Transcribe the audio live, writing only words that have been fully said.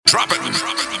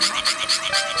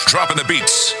Dropping the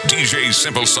beats, DJ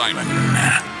Simple Simon.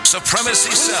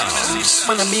 Supremacy Sounds.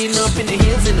 Man, I'm being up in the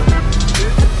hills, you know.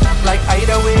 Like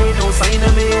either way, no sign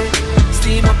of me.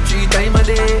 Steam up 3 times a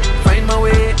day, find my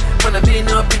way. Man, I'm being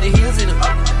up in the hills, you know.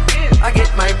 I get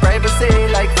my privacy,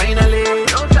 like finally.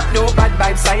 No bad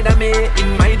vibes side of me, in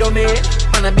my domain.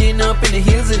 Man, I'm being up in the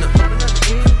hills, you know.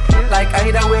 Like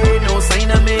either way, no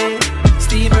sign of me.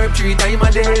 Steam up 3 times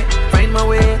a day, find my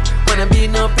way. Man, I'm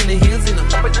being up in the hills, you know.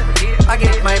 I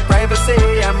get my privacy,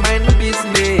 I mind my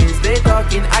business. They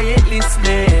talking, I ain't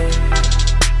listening.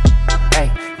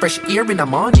 Hey, fresh air in the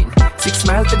morning. 6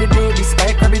 smiles to the day,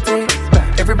 despite gravity.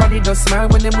 Everybody does smile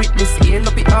when them witness. Hail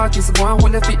up the artists, go on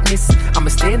with the fitness. I'ma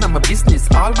stay in on my business,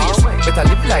 always. Better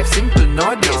live life simple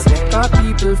nowadays. Cause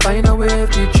people find a way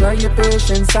to try your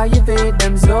patience. I evade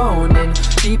them zoning.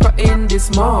 Deeper in this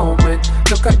moment.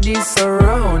 Look at this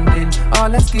surrounding.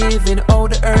 All that's giving, all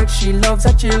the earth, she loves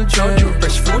her children.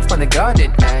 Fresh fruit from the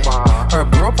garden, eh? Her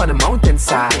grow up on the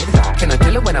mountainside. Can I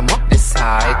tell her when I'm up this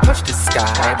side? Touch the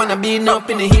sky. Man, I'm being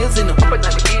up in the hills, you know.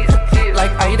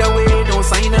 Like either way, no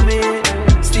sign of me.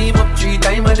 Steam up 3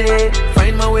 times a day,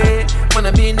 find my way. Man,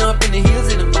 I'm being up in the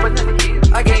hills, you know.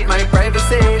 I get my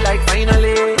privacy, like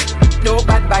finally. No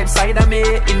bad vibes side of me,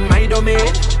 in my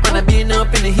domain. Man, I'm being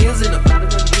up in the hills, you know.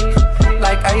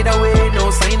 Like either way, no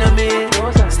sign of me.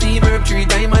 Steam up 3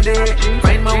 times a day,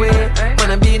 find my way.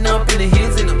 Man, I'm being up in the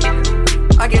hills, you know.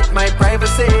 I get my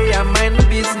privacy, I mind my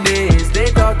business.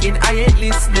 They talking, I ain't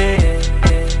listening.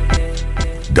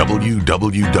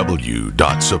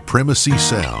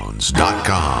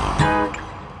 www.supremacysounds.com.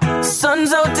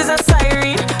 Sun's out is a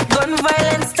siren, gun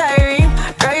violence tiring.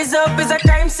 Rise up is a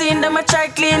crime scene, them a try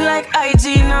clean like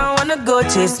IG. Now I wanna go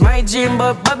chase my dream,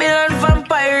 but Babylon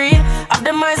vampiring. Have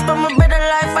the minds for my better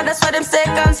life, and that's why them say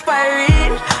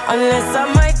conspiring. Unless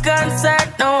I'm my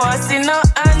concert, no one see no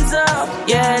hands up.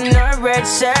 Yeah, no red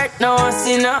shirt, no one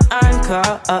see no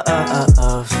handcuff.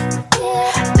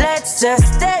 Let's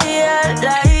just stay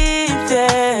alive,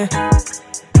 yeah.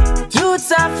 Youths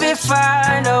have to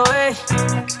find a way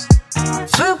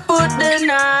to put the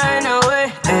 9 away,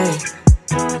 hey.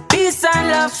 Peace and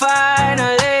love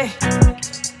finally.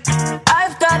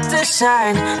 I've got to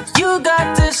shine, you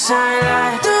got to shine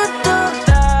like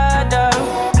do-do-da-da.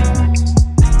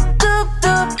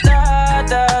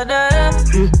 Do-do-da-da-da.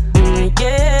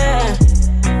 Yeah.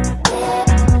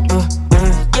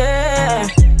 Yeah.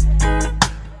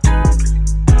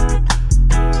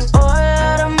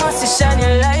 Shine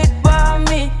your light for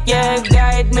me, yeah,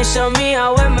 guide me, show me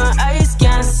how where my eyes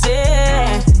can see,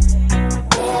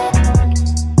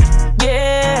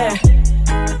 yeah.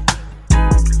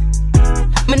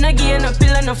 Me not give no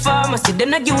pill and no pharmacy, them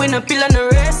not giving a pill and no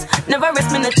rest. Never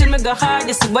rest, me not chill, me go hard,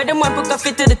 you see why them want put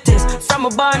coffee to the test. From a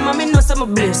barn, mommy know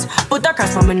some bliss. Put a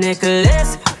cross on my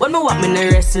necklace, when me walk me no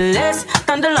restless.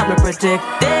 Thunder love me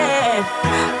protected.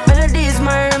 Melodies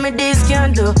my remedies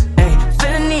can't do.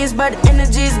 Felonies, bad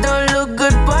energies don't look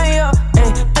good for you.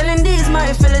 Hey, telling these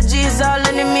my fellow G's, all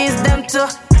enemies, them too.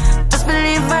 Just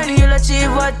believe and you'll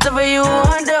achieve whatever you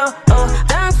want to. Oh,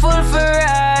 thankful for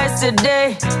rise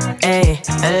today. Hey,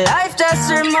 a life that's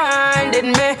reminded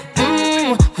me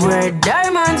where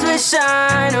diamonds will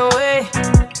shine away.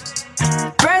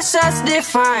 Precious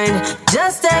defined,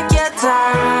 just take your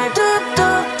time.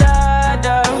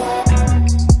 Do-do-da-da.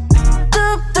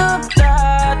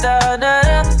 Do-do-da-da-da.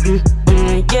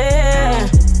 Yeah.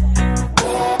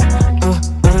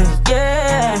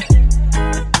 Yeah.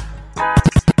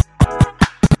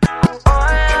 Oh,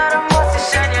 Lord, I'm about to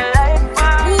shine your light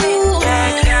for me. Yeah,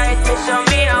 guide me, show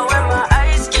me how where my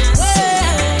eyes can see.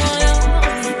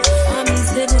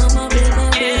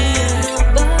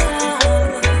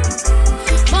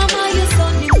 Mama, you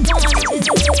son him wanted.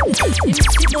 You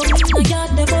see them in the yard,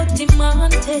 they got him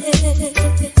wanted.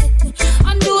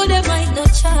 And though they might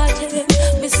not charge him,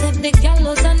 me said the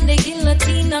gallows and the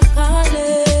guillotine are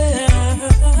calling.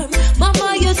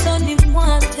 Mama, your son him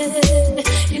wanted.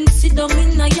 Him sit down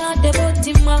in the yard, they got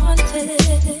him wanted.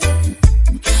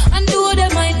 And though they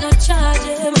might not charge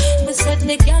him, me said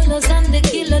the gallows and the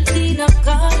guillotine are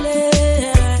calling.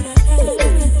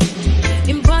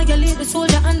 Him violate the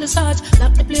soldier and the sarge.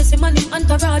 Lock the place, him and him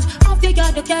entourage. Off your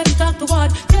yard, you can't talk to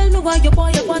what. Tell me why your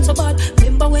boy you want so bad.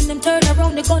 Remember when them turn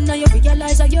around the gun, now you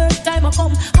realize that your time will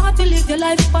come. Hard to live your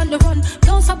life on the run.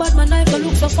 Don't so bad, my life will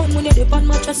look so fun. When you dip on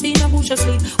mattress in a bush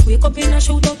asleep. Wake up in a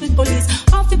shootout with police.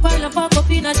 Off the pile and park up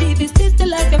in a jeep. Is this the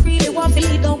life you really want to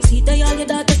lead? Don't see they all your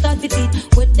daughter start to feed.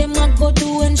 What them a go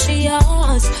do when she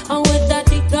asks? And what that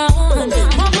they gone?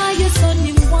 Mama, your son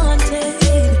him wanted.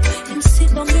 Him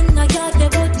sit down in a yard, they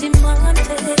got him wanted.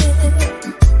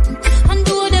 And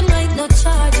though they might not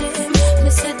charge him, they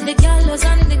said the gallows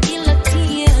and the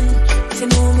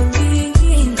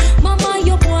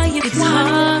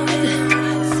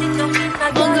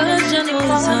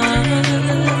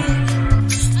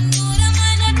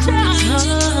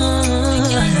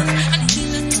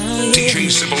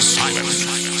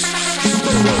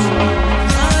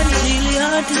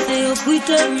with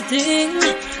everything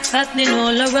happening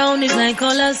all around. It's like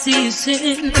all I see is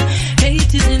sin.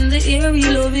 Hate is in the air,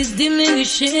 love is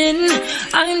diminishing.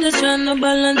 I'm just trying to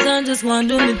balance and just want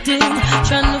to do my thing.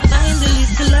 Trying to find the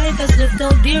little light that's left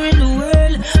out there in the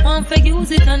world. Want to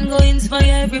use it and go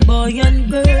inspire every boy and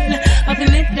girl. Have to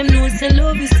make them know say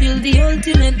love is still the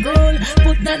ultimate goal.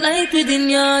 Put that light within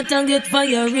your heart and get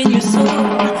fire in your soul.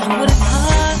 But it's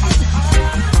hard.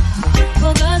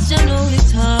 Oh gosh, I know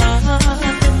it's hard.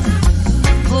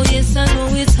 Oh yes, I know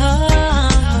it's hard.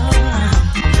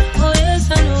 Oh yes,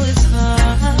 I know it's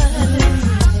hard.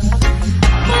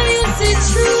 But you see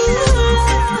true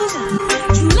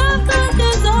love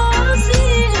conquers all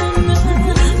sin.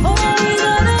 Oh, we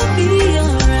gonna be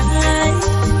alright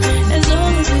as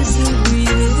long as we still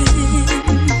breathing.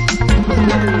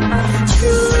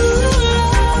 True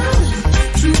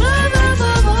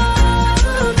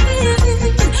love,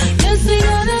 yes, we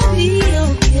gonna be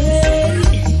okay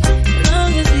as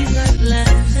long as we got life.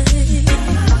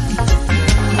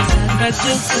 I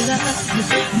just laugh,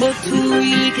 but who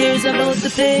really cares about the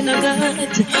pain I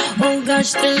got? Oh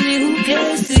gosh, tell me who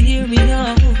cares to hear me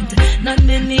out? Not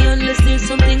many unless there's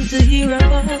something to hear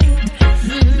about.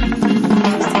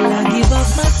 Still I give up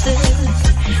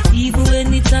myself, even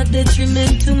when it's a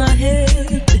detriment to my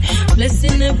health.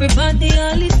 Blessing everybody,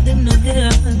 I leave them no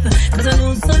help. Cause I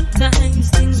know sometimes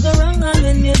things go wrong, and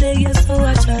when you're there, so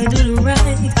I try to do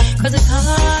right. Cause it's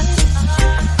hard.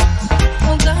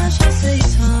 Oh gosh, I say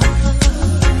it's hard.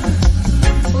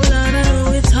 Oh Lord, I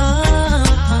know it's hard.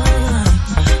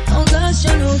 Oh gosh, I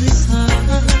know it's hard.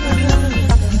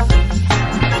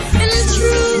 And it's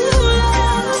true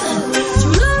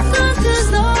love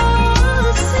conquers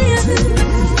all sin.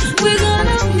 We're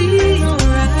gonna be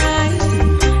alright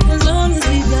as long as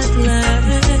we got life.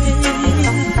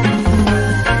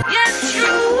 Yes,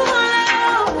 true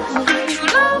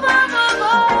love.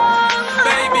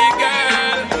 Baby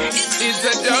girl, it's a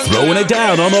jungle. Throwing it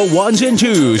down on the ones and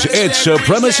twos, it's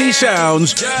Supremacy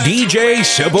Sounds, DJ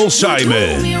Simple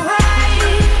Simon. Me right,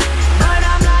 but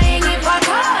I'm lying if I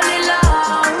call it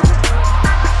love.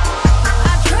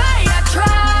 I try,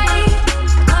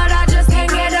 but I just can't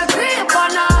get a grip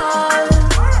on all.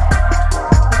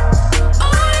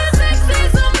 Oh, your sex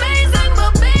is amazing,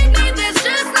 but baby, there's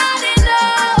just not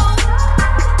enough.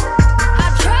 I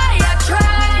try,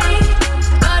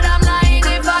 but I'm lying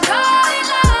if I call it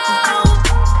love.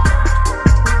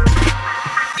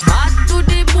 Bad to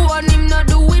the bone, him not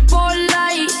do it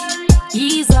polite.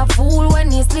 He's a fool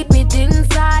when he slip it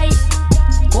inside.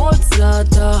 Cold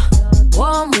slaughter,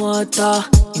 warm water.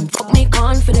 Him fuck me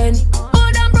confident,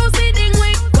 but I'm proceeding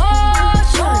with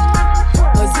caution.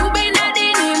 Cause you been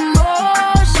adding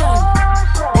emotion.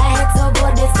 That head so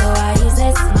good, it's so easy.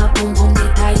 My boom boom the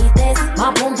tightest. My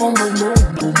boom boom boom boom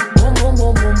boom boom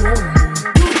boom boom boom.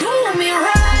 You do me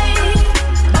right,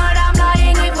 but I'm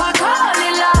lying if I call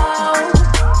it love.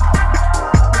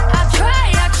 I try,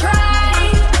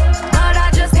 but I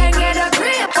just can't get a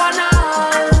grip on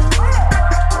all.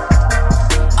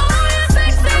 Oh, your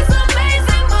sex is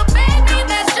amazing, but baby,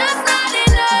 that's just not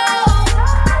enough.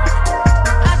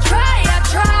 I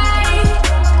try,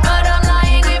 but I'm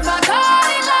lying if I call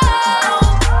it love.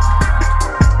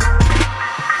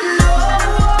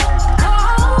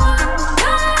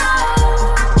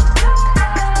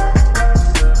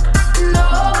 No,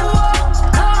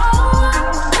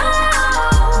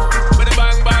 With a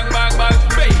bang, bang, bang, bang,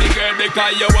 baby girl,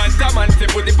 because you want a man to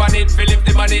put it on it, feel lift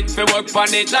it on it, fi work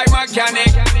on it like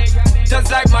mechanic. Just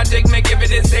like magic, me give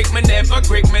it a sick, me never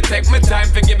quick, me take my time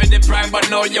for give it the prime, but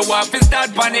now you want to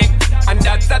start panic. And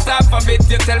that's the top of it,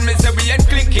 you tell me say we ain't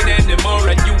clicking anymore,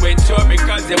 and you ain't sure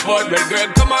because you're bored, well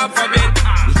girl, come off of it.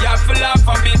 You have to laugh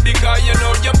of it because you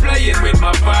know you're playing with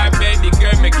my vibe, baby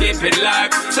girl, me keep it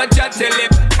live. So just tell him,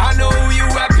 I know who you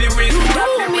happy with.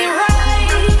 do me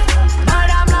right, but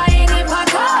I'm lying if I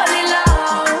call it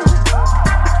love.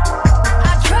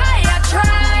 I try,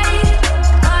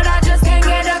 but I just can't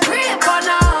get a grip on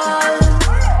all.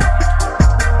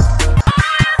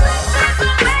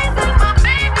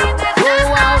 Go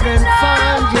out and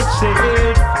find yourself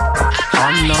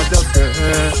another girl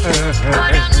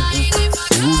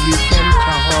who you can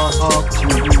talk to.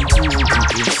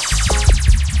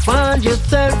 Find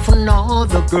yourself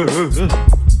another girl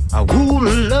who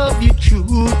will love you, choo.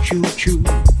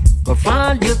 Go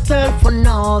find yourself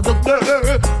another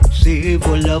girl. Save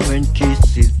her love and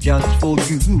kisses just for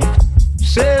you.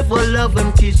 Save her love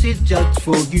and kisses just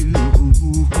for you.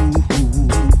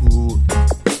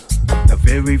 The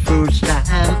very first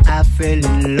time I fell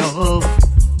in love,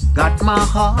 got my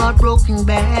heart broken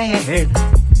bad.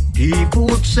 People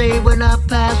would say when I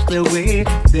passed away,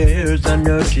 there's an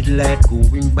urgent light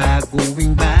going by.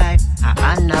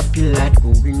 An happy light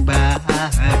going by.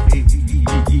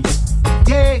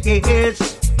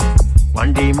 Yes.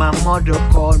 One day my mother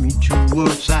called me to her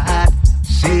side.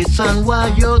 Say, son, why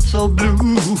you're so blue?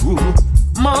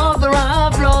 Mother,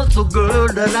 I've lost a girl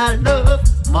that I love.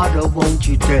 Mother, won't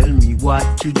you tell me what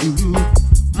to do?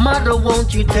 Mother,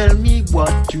 won't you tell me what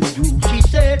to do? She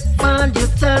said, find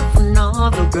yourself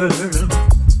another girl.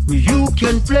 You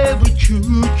can play with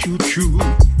choo-choo-choo.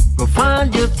 Go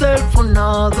find yourself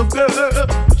another girl.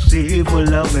 Save her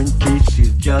love and kisses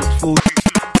just for you.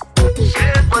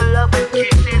 Save her love and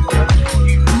kisses just for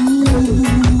you.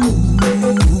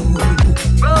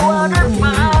 Go out and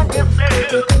find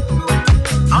yourself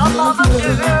another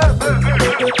girl.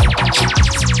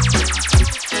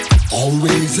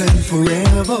 Always and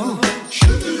forever,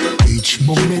 each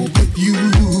moment with you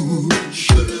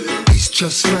is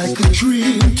just like a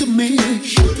dream to me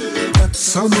that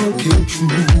somehow came true,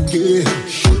 yeah.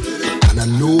 And I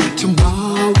know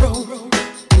tomorrow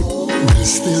will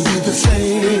still be the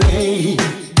same.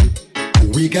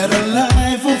 We got a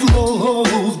life of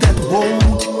love that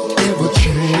won't ever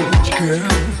change, girl.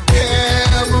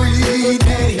 Every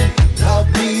day, love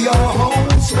me your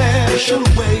own special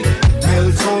way.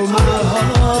 Melts all my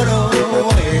heart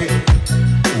away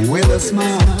with a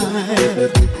smile.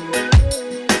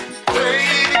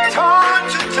 Take time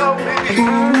to tell me.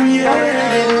 Ooh, yeah.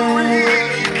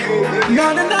 No.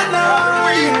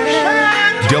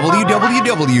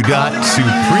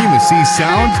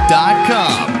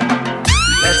 www.supremacysound.com.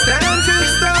 Let's dance in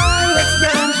style, let's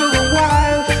dance for a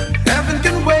while. Heaven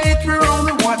can wait, we're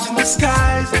only watching the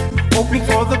skies. Hoping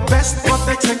for the best, but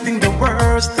expecting the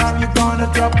worst. Time you're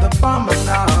gonna drop the bomb or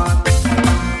not.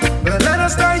 But let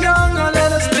us die young or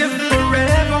let us live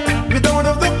forever. We don't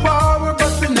have the power,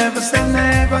 but we never say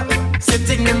never.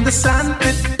 Sitting in the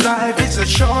sandpit, life is a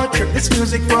short trip. It's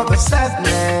music for the sad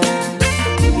man.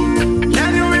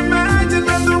 Can you imagine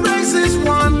when the race is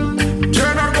won?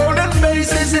 Turn our golden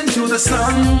faces into the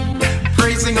sun.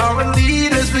 Praising our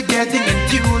leaders, we're getting in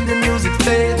tune. The music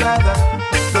played by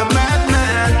the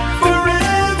madman.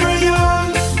 Forever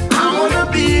young, I wanna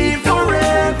be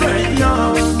forever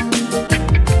young.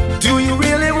 Do you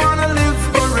really wanna live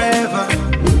forever?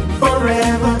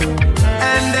 Forever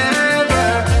and ever.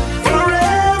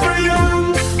 Forever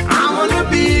young, I wanna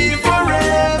be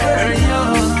forever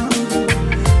young.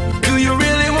 Do you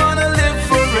really wanna live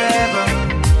forever?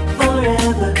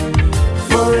 Forever,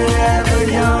 forever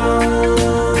young.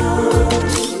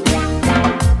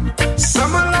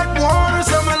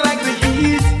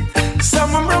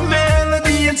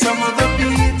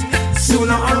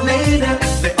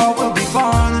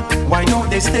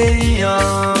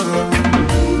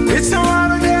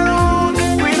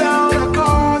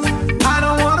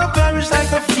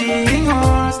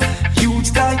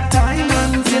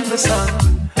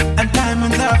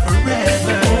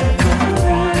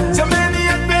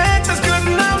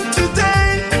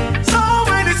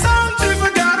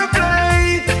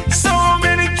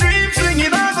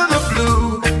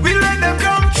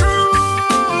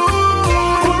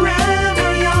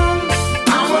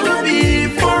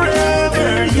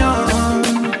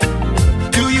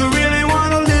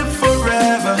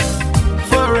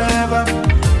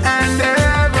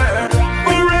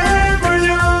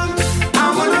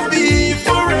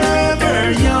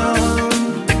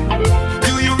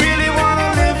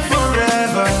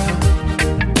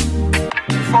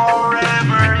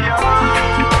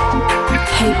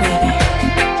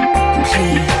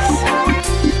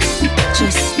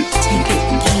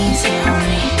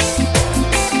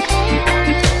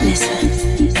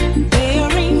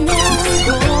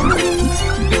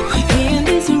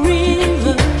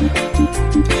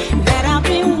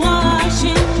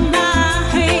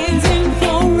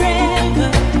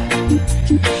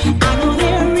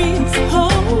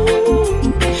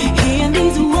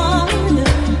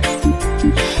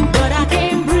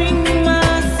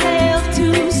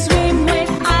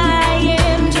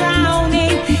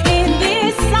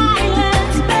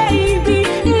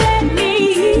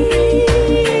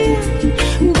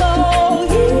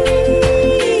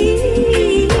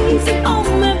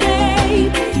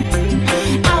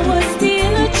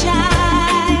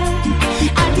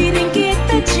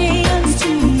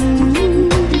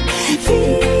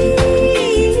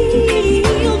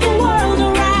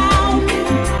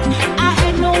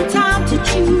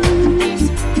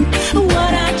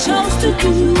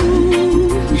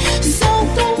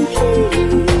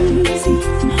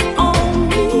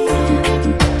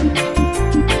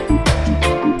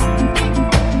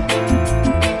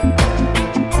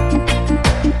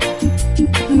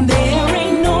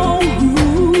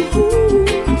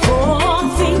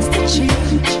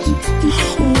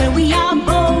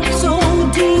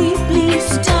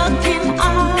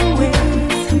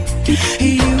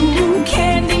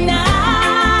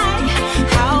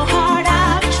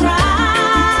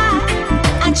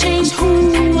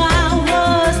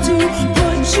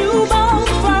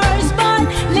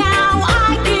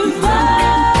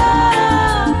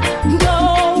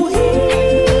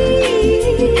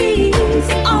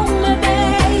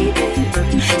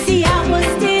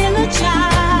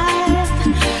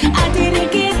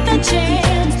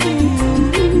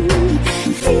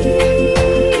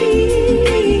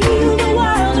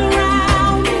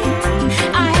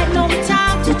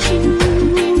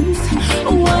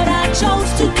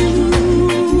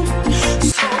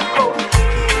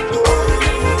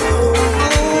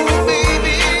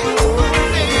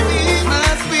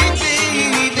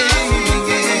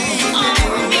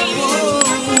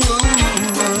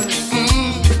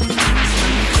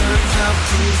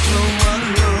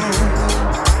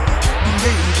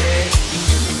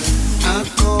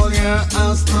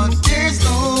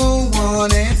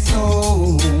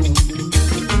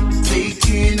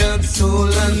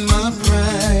 soul and my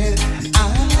pride.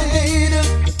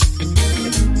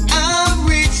 I'm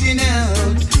reaching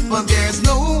out, but there's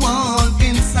no one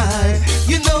inside.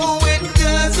 You know it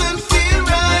doesn't feel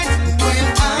right when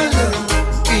I look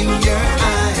in your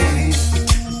eyes.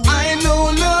 I know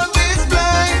love is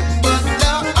blind, but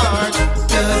the heart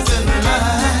doesn't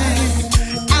lie.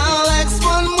 I'll ask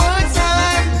one more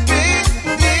time, babe,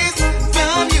 this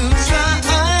time you try.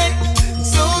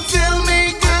 So tell me,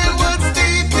 girl, what's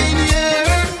deep in your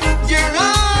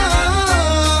heart?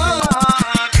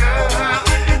 Girl,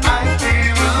 I care about you.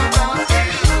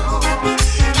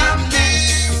 I'm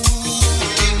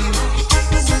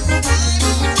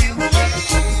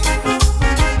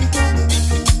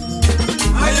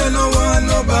I don't want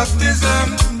no baptism.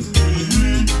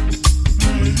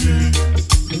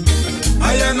 I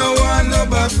don't want no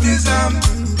baptism.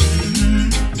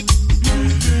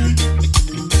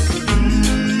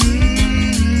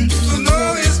 To know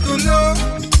is to know.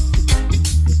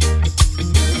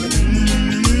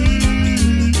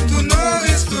 To know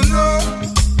is to know.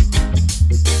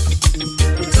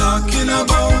 Talking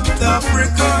about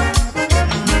Africa.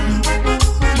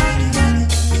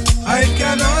 I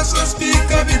can also speak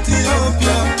of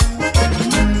Ethiopia.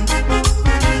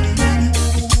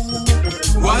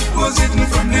 What was hidden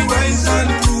from the wise and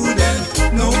prudent,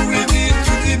 now revealed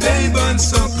to the babe and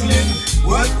suckling.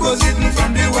 What was hidden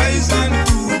from the wise and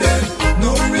prudent,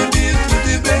 now revealed to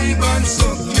the babe and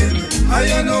suckling.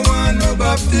 I no want no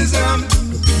baptism.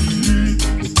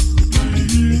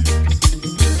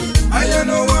 I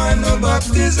no want no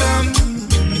baptism.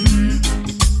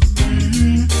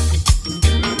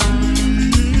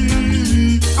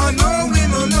 I know we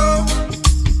don't know.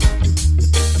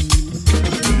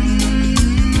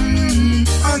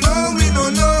 I know we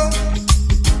don't know.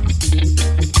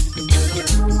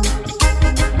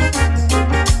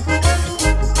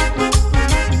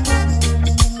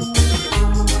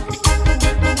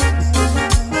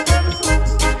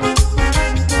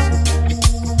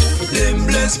 Them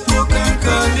bless broke and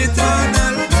call it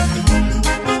eternal.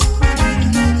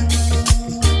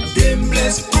 Them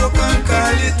bless broke and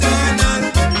call it eternal.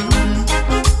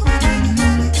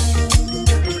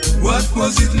 What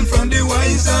was hidden from the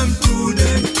wise and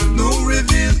prudent, now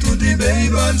revealed to the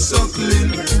babe and suckling.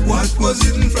 What was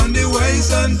hidden from the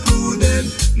wise and prudent,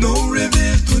 now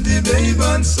revealed to the babe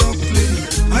and suckling.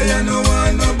 I no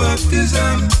want no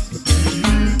baptism.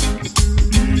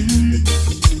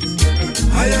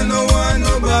 I no want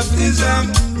no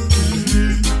baptism.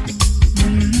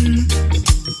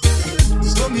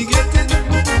 So me get it,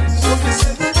 so me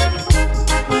set it.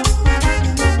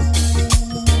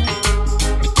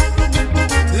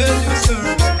 Tell you, sir.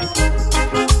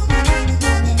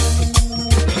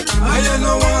 I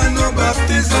no want no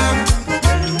baptism.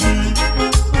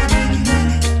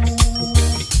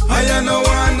 I no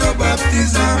want no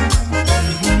baptism.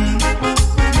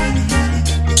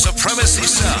 Supremacy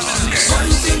Sounds.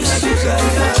 One thing I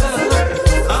desire,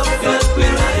 of that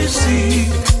will I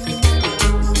seek,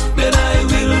 that I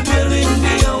will dwell in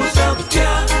the house of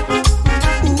Jah.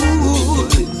 Ooh,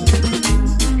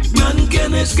 none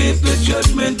can escape the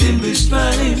judgment in this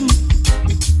time.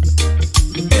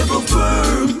 Ever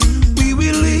firm, we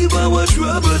will leave our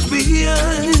troubles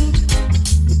behind.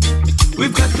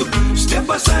 We've got to step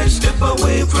aside, step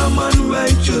away from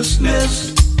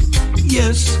unrighteousness.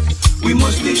 Yes, we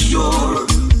must be sure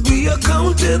we are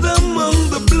counted among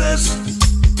the blessed,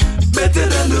 better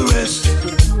than the rest.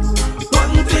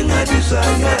 One thing I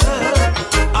desire,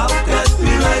 of that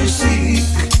will I seek,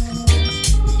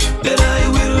 that I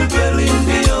will dwell in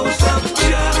the house of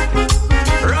Jah,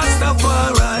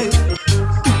 Rastafari.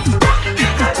 One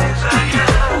thing I desire,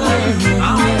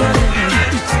 of that will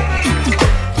I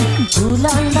seek. Ooh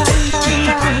la la la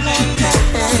la la.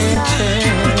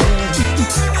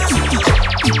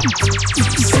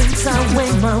 Since I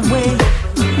went my way,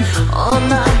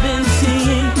 all I've been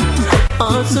seeing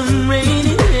are some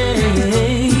rainy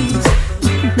days,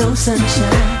 no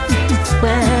sunshine.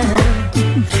 Well,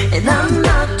 and I'm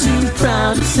not too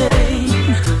proud to say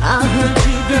I heard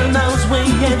you, girl, I was way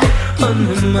ahead on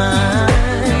my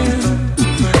mind.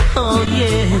 Oh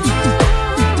yeah.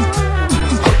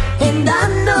 And I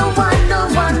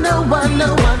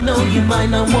know you might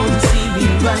not want to see me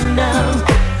right now,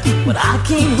 but I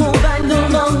can't hold back no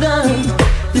longer.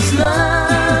 This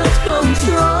love's growing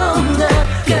stronger.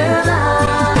 Girl,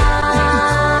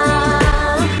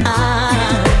 I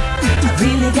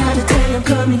really gotta tell you I'm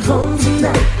coming home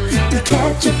tonight to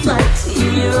catch a flight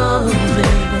in your own,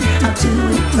 baby. I'll do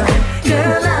it right.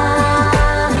 Girl,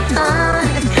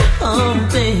 oh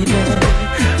baby,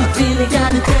 I really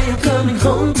gotta tell you I'm coming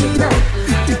home tonight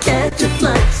to catch a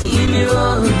flight in your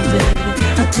own, baby.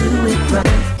 right.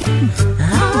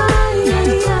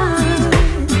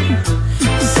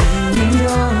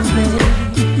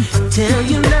 Tell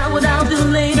you now what I'll do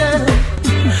later.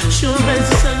 Sure as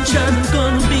the sunshine is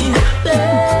gonna be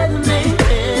better,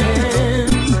 man.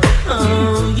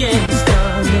 Oh yes,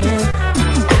 darling.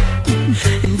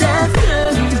 And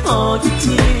after all your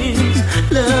tears,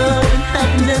 love and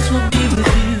happiness will be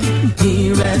with you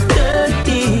hereafter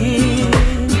here.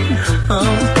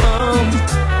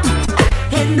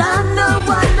 And I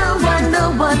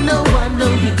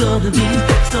know you're gonna be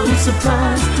so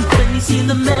surprised when you see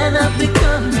the man I've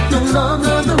become, no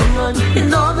longer on the run,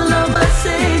 and all the love I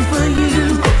saved for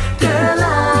you, girl.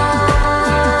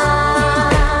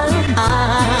 I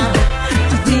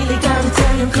really gotta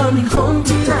tell you I'm coming home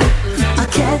tonight. I'll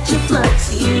catch a flight,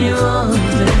 see you all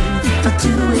right. I'll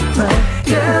do it right,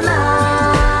 girl.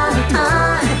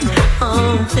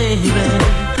 Oh baby,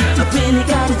 I really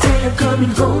gotta tell you I'm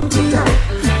coming home tonight.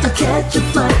 I'll catch a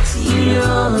flight, see you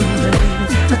all right.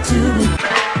 I'll do it right.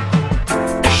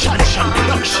 Shot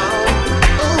production.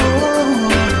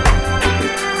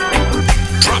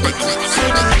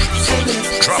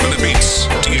 Dropping the beats,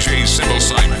 DJ Sybil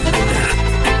Simon.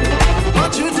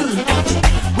 What you do?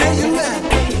 Where you at?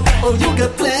 Oh, you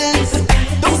got plans?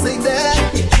 Don't say that.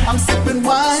 I'm sipping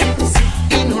wine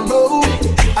in a row.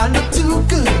 I look too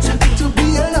good to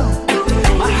be alone.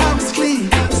 My house clean,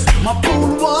 my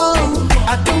pool warm.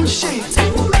 I don't shake.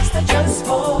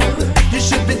 You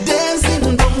should be dancing,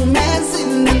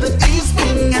 romancing in the east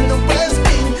wing and the west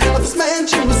wing of this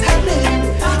mansion was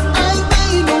happening. I ain't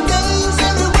playing no games.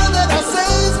 Every word that I say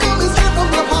is coming straight from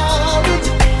my heart.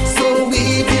 So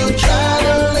if you try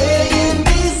to lay in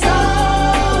these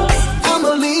arms,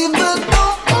 I'ma leave the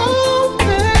door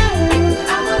open.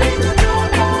 I'ma leave the door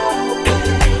open.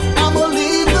 I'ma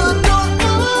leave the door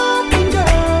open,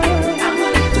 girl. I'ma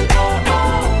leave the door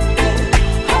open.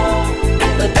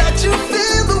 But that you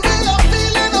feel the way I'm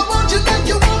feeling, I want you like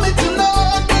you want me to know,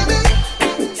 baby.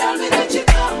 Tell me that you're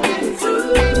coming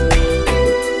through.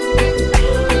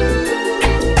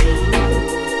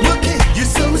 Look it, you're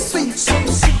so sweet,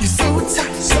 you're so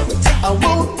tight. I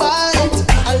won't bite,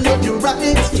 I love you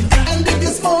right. And if you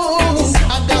smoke,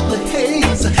 I got the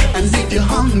haze. And if you're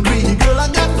hungry, girl, I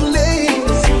got the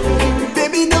lace.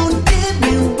 Baby, don't keep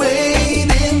me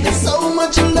waiting. There's so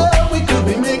much love we could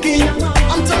be making.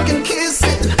 I'm talking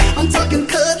kissing, I'm talking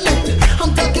cuddling,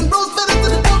 I'm talking rose better to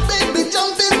the top, baby,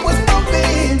 jumping, what's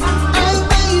pumping. I ain't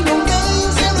playing no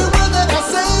games. Every word that I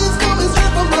say is coming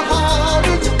straight from my heart.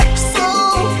 So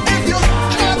if you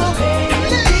try to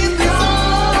leave these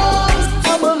arms,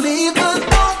 I'ma leave the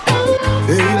door open.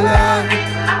 Hey, light,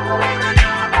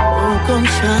 oh, come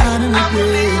shining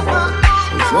again.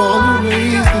 Cause all the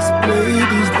ways displayed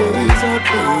these days are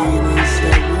pain and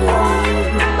sorrow.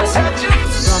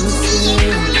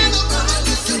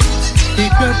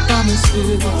 Keep your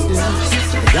promises,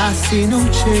 yes. But I see no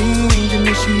change,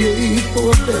 initiate for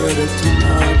a better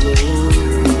tomorrow.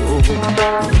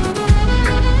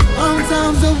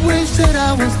 Sometimes I wish that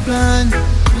I was blind.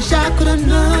 Wish I could have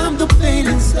numbed the pain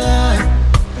inside.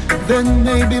 Then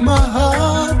maybe my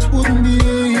heart wouldn't be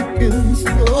aching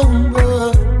so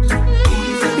much.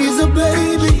 He's a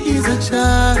baby, he's a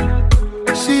child.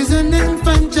 She's an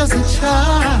infant, just a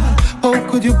child. How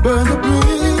could you burn the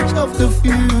bridge of the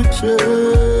future?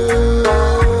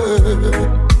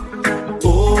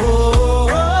 Oh,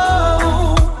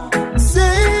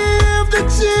 save the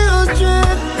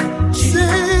children,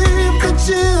 save the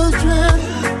children,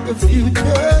 the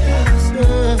future.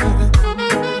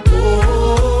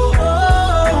 Oh,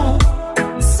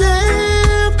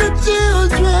 save the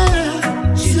children,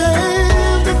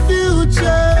 save the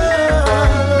future.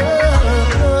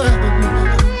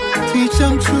 Teach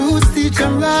them truth, teach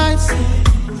them rights.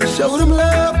 Show them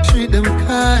love, treat them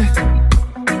kind.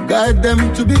 Guide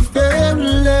them to be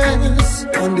fearless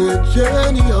on their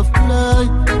journey of life.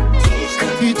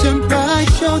 Teach them pride,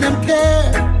 show them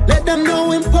care. Let them know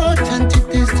how important it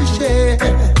is to share.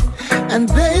 And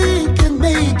they can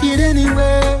make it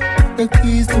anywhere. The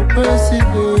keys to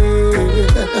persevere.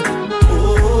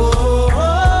 Oh,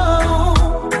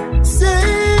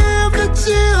 save the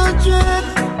children,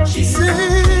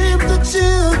 save the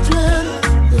children,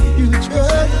 the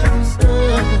future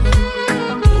deserves.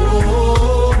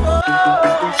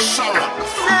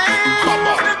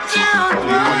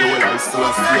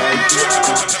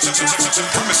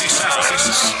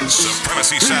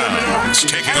 Supremacy Sounds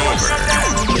taking over.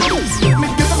 Me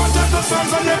get up and tell the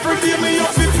songs and every day me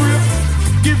up be free.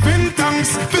 Giving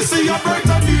thanks, to see a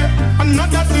brighter day,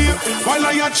 another day. While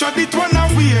I chat it one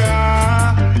away.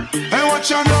 Hey, watch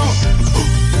you now.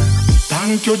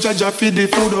 Thank you, Jaja, for the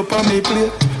food up on me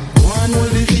plate. One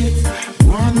hold the faith.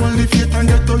 and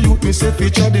get to youth, me say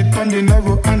feature it on the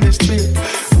narrow and the straight.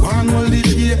 One will live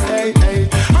here, hey, hey.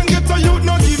 And get to youth,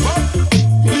 no give up.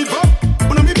 Live up,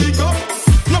 wanna me big up.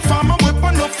 No farmer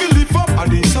weapon, no feel live up.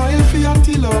 And the soil for your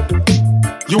till up.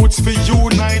 Youths for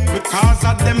unite because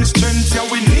of them strengths. Yeah,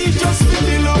 we need just to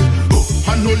fill up. Oh,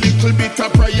 I know little bit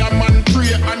of prayer man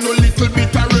pray. I know little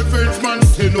bit of reverence man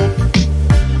say no.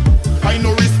 I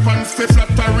know response for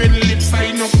flattering lips.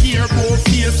 I know care go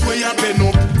face where you been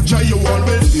up. Jah, you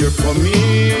always here for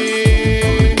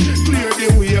me. Clear the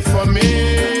way for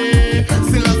me.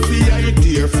 Still I see you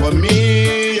there for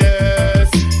me. Yes,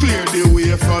 clear the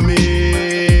way for me.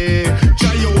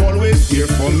 Jah, you always here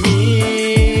for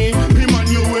me.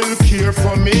 Emmanuel care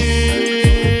for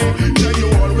me. Jah, you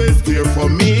always there for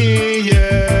me.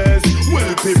 Yes,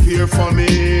 well prepare for me.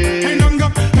 Hey, Nanga,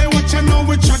 hey, watch I know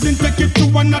we trying take it to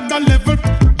another level.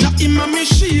 Jah, him and me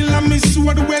shield and me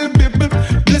sword well bible.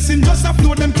 Blessing just a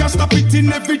flow, them can't stop it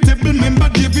in every table. Remember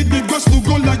David the ghost to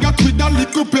go like that with a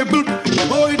little pebble.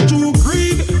 Boy, too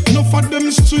greed, enough of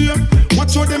them straight.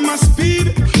 Watch how them a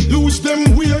speed, lose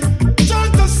them weird.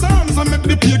 Chant the psalms and make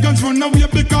the pagans run away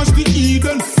because the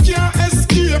Eden can't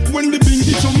escape when the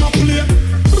bingy come a play.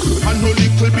 I know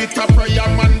little bit of prayer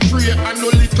man pray. I know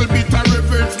little bit of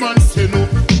reverence man say no.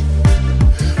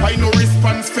 I know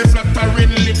response for flattering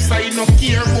lips. I know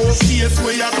care go face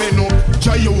where you been up.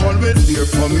 Jah, you always there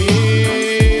for me.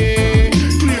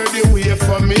 Clear the way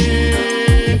for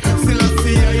me. Still I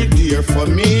see you there for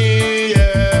me.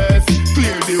 Yes,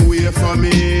 clear the way for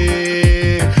me.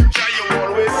 Jah, you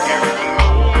always care for me.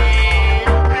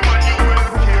 Emmanuel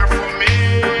care for me.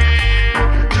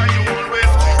 Jah, you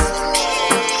always care for me.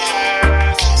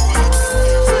 Yes.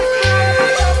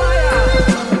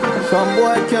 Some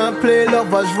boy can't play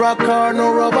lovers rock or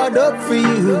no rubber duck for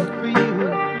you.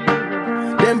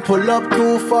 Them pull up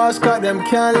too fast cause them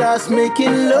can't last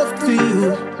making love to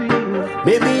you.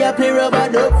 Baby, I play rubber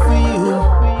duck for you.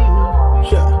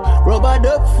 Sure. Rubber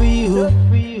duck for you.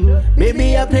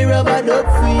 Baby, I play rubber duck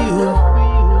for you.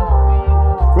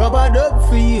 Rubber duck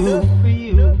for you.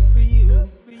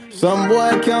 Some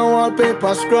boy can't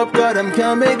wallpaper scrub cause them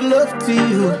can't make love to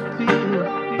you.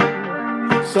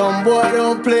 Some boy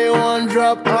don't play one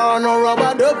drop or no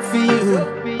rubber duck for you.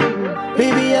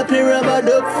 Baby, I play rubber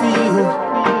duck for you.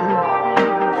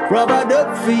 Rubber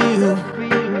duck for you.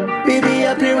 Baby,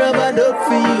 I play rubber duck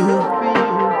for you.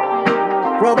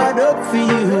 Rubber duck for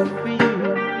you.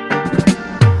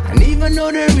 And even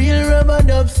though the real rubber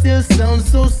duck still sounds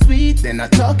so sweet, they're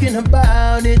not talking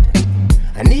about it.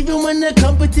 And even when the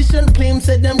competition claims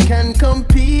that them can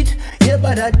compete, yeah,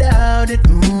 but I doubt it.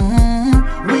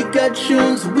 We got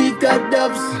tunes, we've got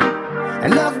dubs,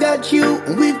 and I've got you,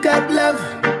 we've got love.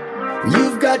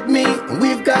 You've got me,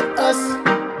 we've got us.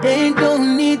 Ain't no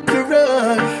need to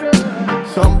rush.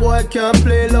 Some boy can't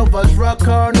play lovers rock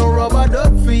or no rubber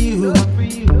duck for you.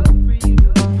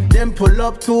 Them pull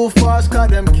up too fast cause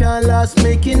them can't last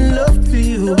making love to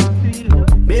you.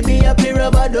 Baby, I play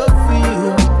rubber duck for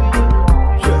you.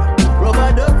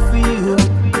 Rubber duck for you.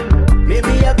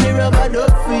 Baby, I play rubber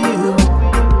duck for you.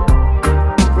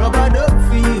 Rubber duck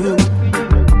for you.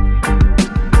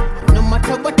 No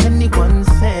matter what anyone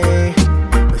say,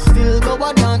 we still go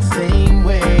out dance same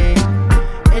way.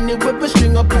 Anyway, we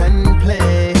string up and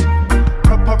play.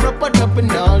 Proper rubber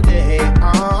dubbing all day.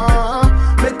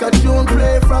 Make a tune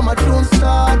play from a tune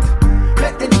start.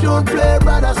 Make the tune play,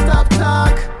 rather stop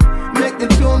talk. Make the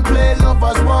tune play,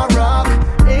 lovers want rock.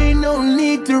 Ain't no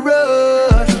need to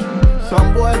rush.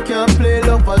 Some boy can't play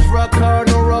lovers rock or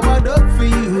no rubber duck for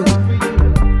you.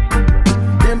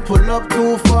 Them pull up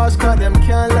too fast cause them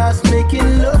can't last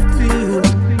making love to you.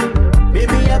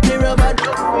 Baby, I play rubber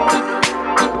duck for you.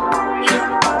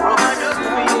 Rubber duck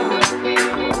for you.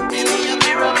 Baby, I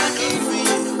play rubber duck for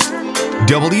you.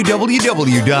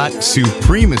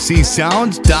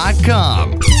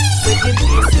 www.supremacysounds.com. With the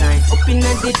baseline, up in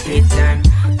the daytime.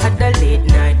 Had a late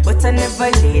night, but I never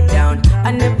lay down.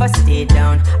 I never stay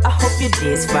down. I hope your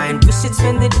day's fine. We should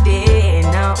spend the day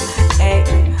now. Hey,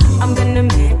 I'm gonna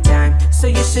make time, so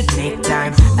you should make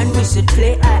time. And we should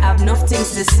play. I have enough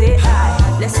things to say.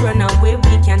 Let's run away.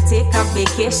 We can take a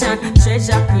vacation.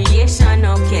 Treasure creation,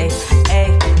 okay.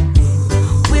 Hey,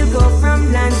 we'll go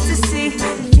from land to sea.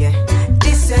 Yeah,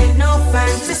 this ain't no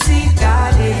fantasy,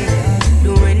 darling.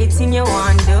 Do anything you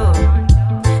want, do.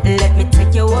 Let me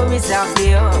take your worries out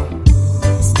here.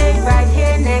 Stay right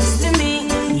here next to me.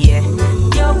 Yeah,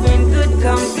 you're in good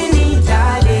company,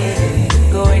 darling.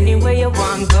 Go anywhere you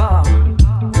want, go.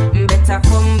 Better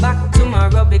come back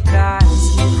tomorrow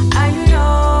because I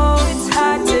know it's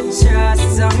hard to trust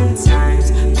sometimes,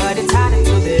 but it's harder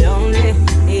to be lonely.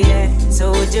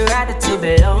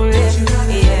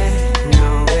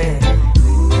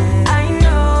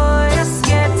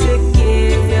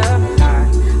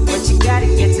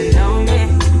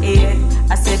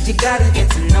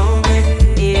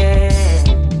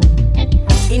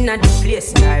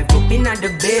 test drive up in the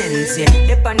Benz, yeah.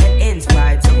 Dip on the ends,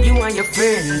 vibes up you and your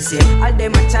friends, yeah. All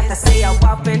them a chat, I say I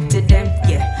walk into them,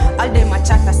 yeah. All them a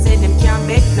chat, I say them can't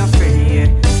make no friend, yeah.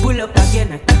 Pull up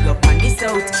again, I pick up on the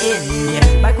south end,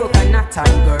 yeah. By coconut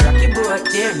and go rocky boat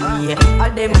them, yeah.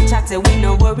 All them a chat, say we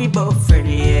no worry about friend,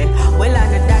 yeah. Well, I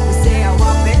know that we say I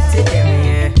walk into them,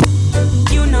 yeah.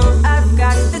 You know I've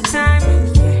got the time,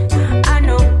 yeah. I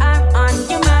know I'm on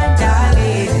your mind,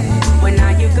 darling. When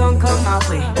are you gon' come my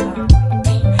way?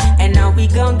 And now we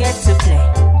gon' get to play.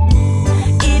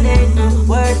 It ain't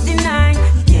worth denying,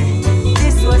 yeah.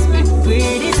 This was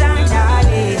pre-designed,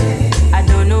 darling. I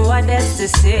don't know what else to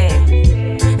say,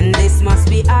 and this must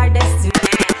be our destiny.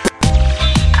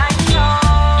 I know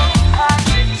I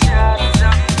can try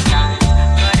sometimes,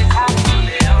 but it's hard to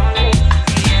be lonely,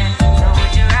 yeah. So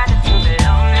would you rather to be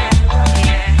lonely,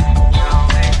 yeah?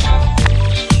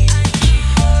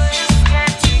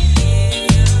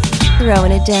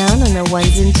 Throwing it down on the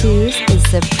ones and twos is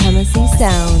Supremacy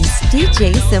Sounds.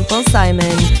 DJ Simple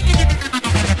Simon.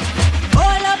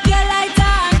 Hold up your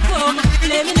lighter and come,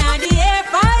 flaming at the air,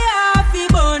 fire fi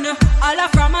burn. All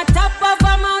up from a top of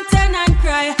a mountain and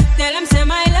cry. Tell them say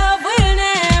my love will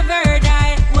never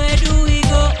die. Where do we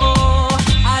go?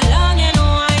 Along and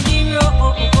winding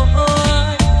road.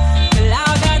 The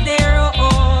louder they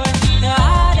roll, the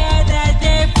harder that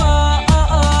they fall.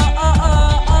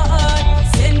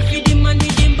 Send for the man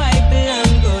with him Bible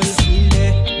and guns.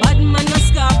 Bad man no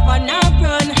scarf and no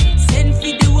run. Send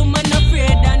for the woman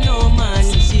afraid of no man.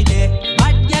 She there.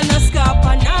 Bad girl no scarf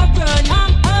and no run.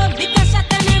 Because shot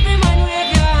and every man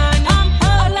wave your hand.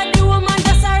 All of the woman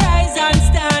just arise and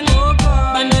stand.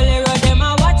 Bandolero them a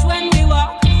watch when we walk.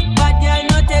 Bad girl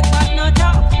no take back no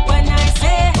talk. When I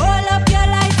say hold up your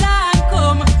lighter and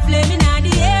come, flaming at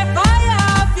the air,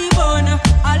 fire fi burn.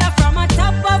 All up from a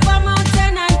top of a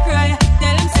mountain and cry.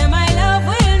 Tell them say my love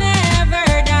will never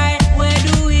die. Where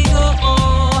do we go?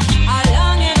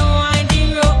 Along and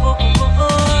winding road.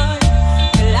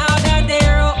 The louder they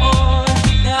roll,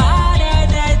 the harder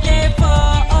that they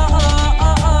fall.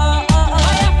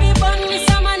 Fire fi burn me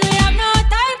some and we have no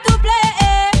time to play.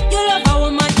 You love a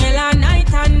woman till a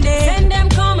night and day. Send them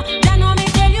come, then know me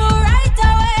tell you right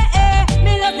away.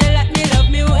 Me love you like me love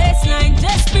me waistline,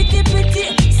 just pretty.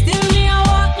 Still me a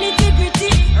walk nitty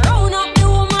gritty. Round up the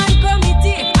woman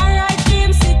committee, alright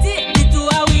Dream City. The two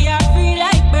of we are free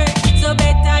like birds, so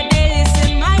better they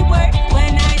listen my word.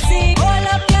 When I sing, hold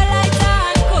up your lighter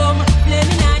and come,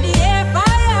 flaming at the air,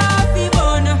 fire fi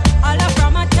burn. All up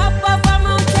from a top of a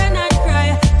mountain and cry.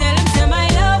 Tell them say my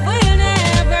love will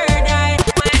never die.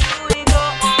 Where do we go?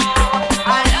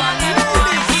 Along and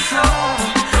winding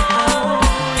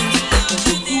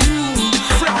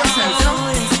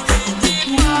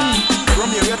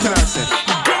Romeo, you tell us it.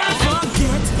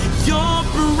 Forget your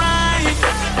pride.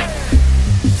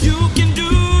 You can do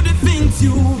the things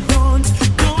you want.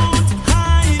 Don't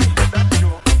hide.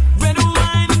 Red,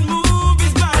 wine, and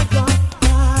movies by the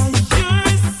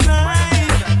fire's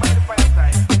side.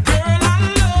 Girl, I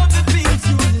love the things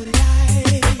you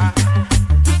like.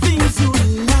 The things you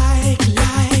like.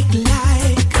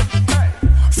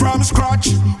 From scratch,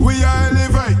 we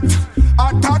elevate.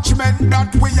 Attachment that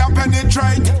we are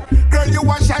penetrate. Girl, you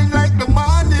a shine like the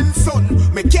morning sun.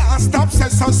 Me can't stop, say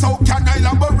so can I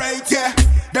elaborate, yeah.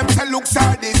 Them say looks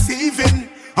are deceiving.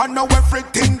 I know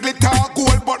everything glitter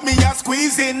gold, but me a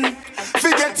squeezing.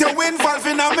 Forget you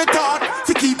involving on me thought.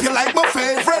 To keep you like my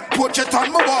favorite portrait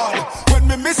on my wall. When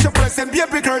me miss your present,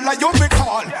 baby girl, like you me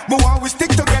call. Me want we stick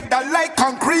together like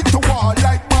concrete to wall.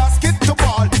 Like basket to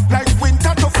ball, like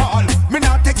winter to fall. Me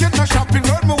not take you no shopping,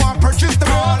 girl, me want purchase the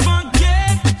mall.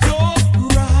 Forget your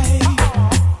pride.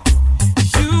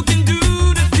 You can do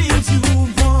the things you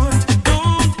want.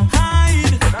 Don't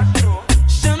hide.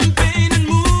 Champagne and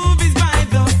movies by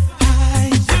the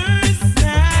fire's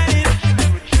side.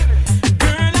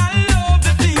 Girl, I love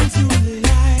the things you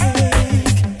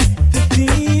like. The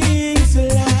things you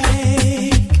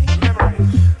like.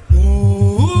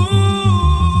 Ooh.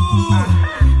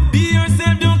 Be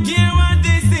yourself, don't care what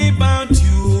they say about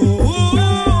you.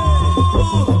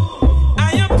 I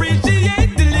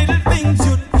appreciate the little things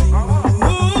you do.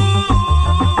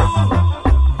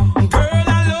 Girl, I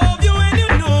love you and you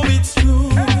know it's true.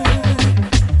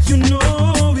 You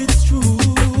know it's true.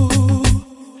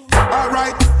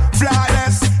 Alright,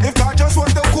 flawless. If I just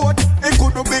want the quote, it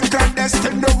could have been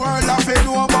clandestine. The world have to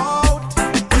know about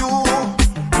you.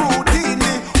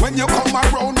 Routinely, when you come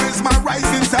around, is my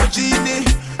rising a genie.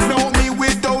 Know me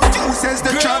without you, says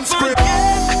the transcript.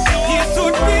 It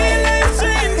would be life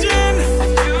changing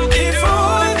if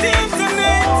all the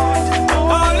internet,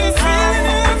 all is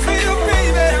feeling for you,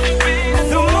 baby.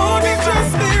 The mood is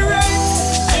just the right.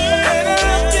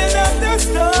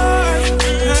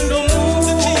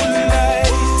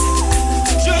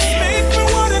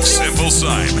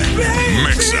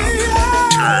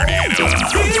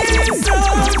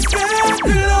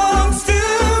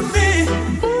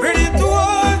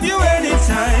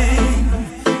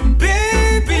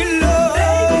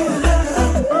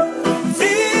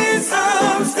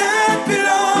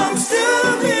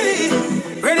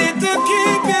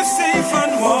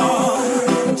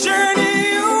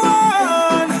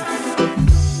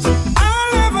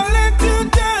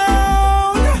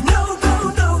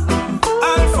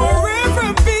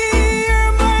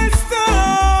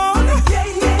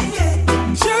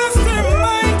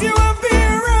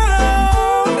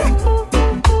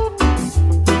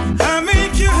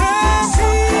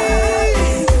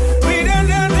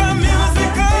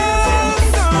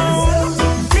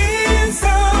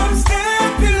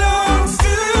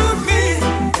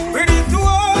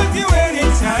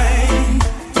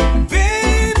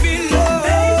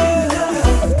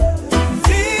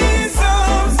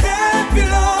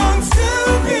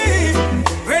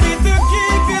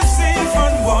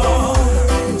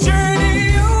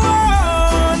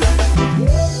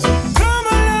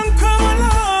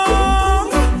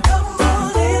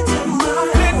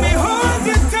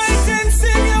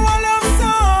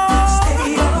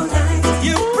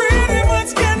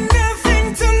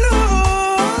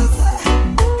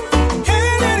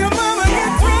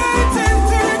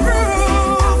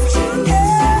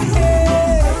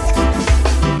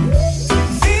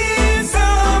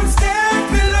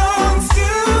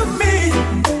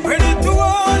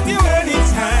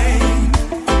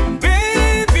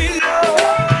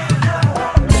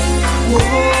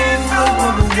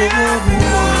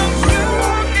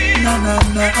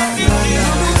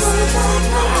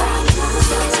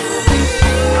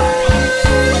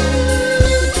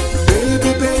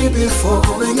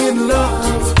 falling in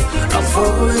love. I'm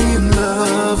falling in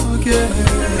love again.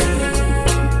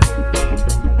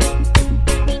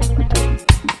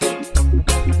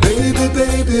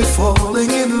 Baby,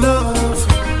 falling in love.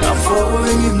 I'm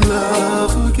falling in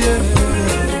love again.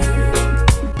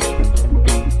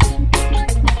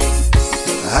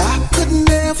 I could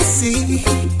never see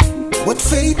what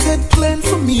fate had planned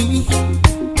for me,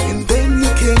 and then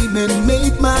you came and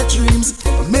made my dreams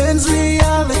a man's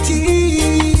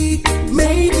reality.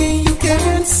 Maybe you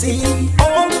can't see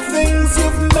all the things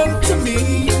you've meant to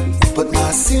me, but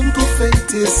my simple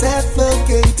fate is at the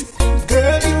gate.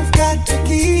 Girl, you've got the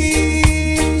key.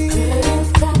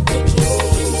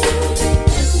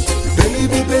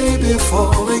 Baby,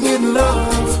 falling in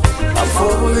love. I'm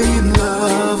falling in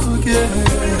love again.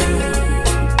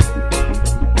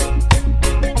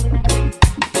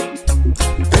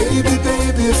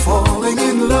 Baby, falling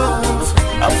in love.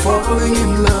 I'm falling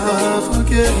in love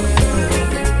again.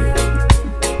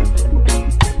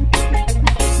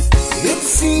 It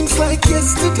seems like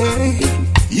yesterday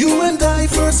you and I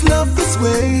first loved this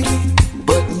way,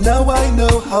 but now I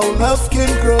know how love can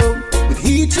grow with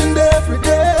each and every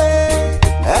day.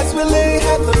 As we lay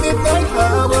at the midnight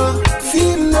hour,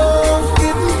 feel love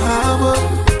hidden power,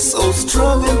 so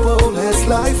strong and bold as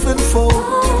life unfolds.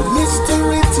 A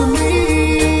mystery to me.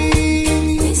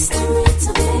 Mystery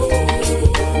to me.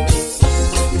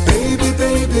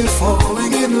 Baby,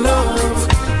 falling in love.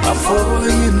 I'm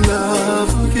falling in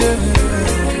love again.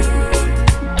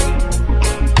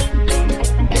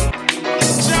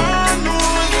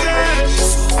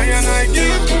 I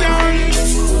give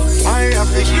thanks. I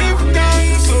have to give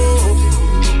thanks.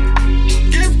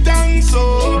 Give thanks.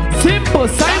 Simple,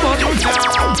 Simon.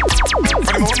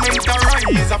 For the moment I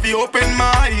rise, I feel open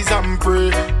my eyes and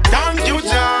pray. Thank you,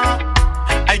 Jah.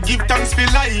 I give thanks for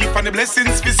life and the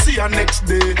blessings we see our next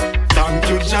day. Thank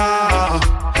you, Jah.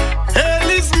 Hail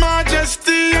His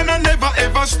Majesty and I never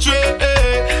ever stray.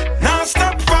 Now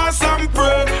stop fast and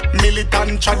pray.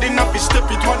 Militant treading up, step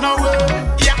it one away.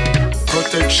 Yeah.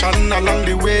 Protection along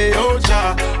the way, oh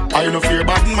Jah. I no fear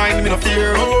bad mind, me no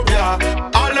fear, oh yeah.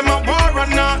 All them a war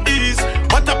and not ease.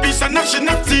 What a piece of gnashing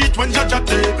of teeth when Jah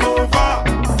take over.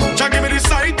 Jah give me the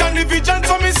sight and the vision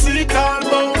so me see it all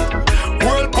about.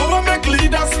 World power make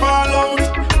leaders fall out.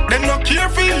 Them no care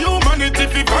for humanity,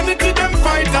 for vanity them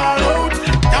fight all out.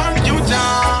 Thank you,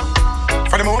 Jah.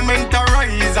 For the moment I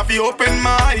rise, I feel open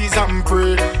my eyes and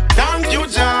pray. Thank you,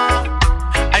 Jah.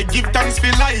 I give thanks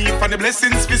for life and the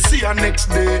blessings we see our next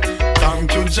day.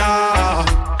 Thank you, Jah.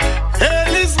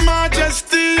 Hail His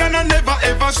Majesty and I never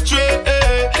ever stray.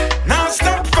 Now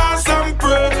stop fast and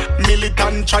pray.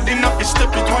 Militant treading up,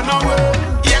 step it one away.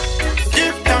 Yeah.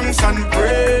 Give thanks and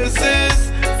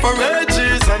praises for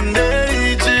ages and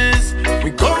ages.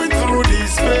 We're going through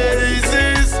these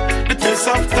phases. The test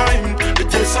of time, the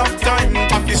test of time.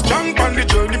 I feel strong on the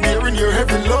journey, bearing your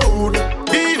heavy load.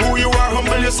 Be who you are,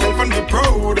 humble yourself and be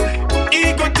proud.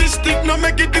 Egotistic, no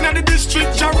make it in the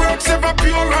district. Your works ever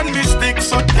pure and mystic.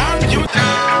 So thank you,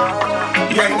 Jah.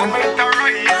 Yeah, no matter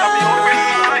right, I'll be open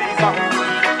my eyes.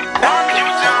 Thank you,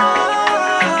 Jah.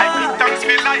 I give thanks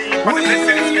for life and the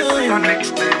blessings we see on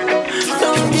next day.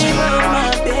 Don't give up,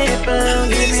 my people.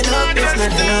 Giving up is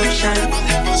not an option.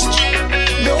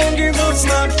 Don't give up,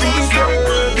 my people.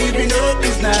 Giving up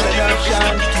is not an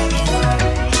option.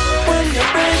 When the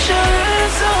pressure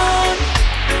is on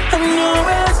and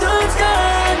nowhere to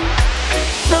stand,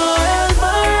 no help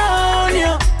around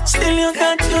you, still you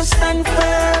got to stand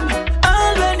firm.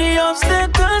 All when the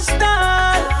obstacles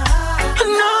start,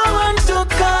 no one to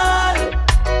call,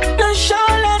 no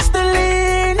shoulders to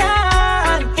lean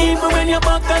on. Even when you're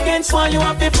back against one, you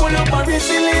have to pull up a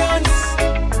resilience.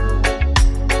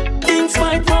 Things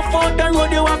might rough out the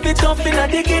road, you have to tough in a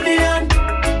Gideon.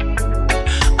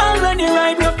 All when you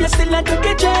ride up, you still like to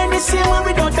get journey, see one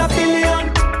without a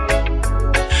billion.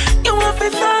 You want to be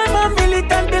firm and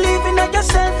militant, believing in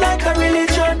yourself like a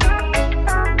religion.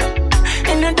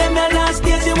 In the them last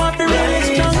days, you want to be really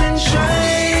strong and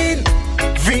shine.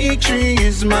 Victory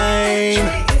is mine.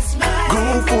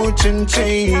 Go forth and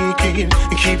take it.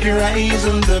 Keep your eyes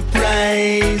on the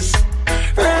prize.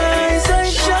 Rise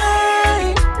and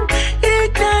shine.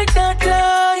 Ignite that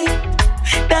light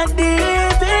that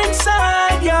deep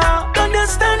inside you. Gonna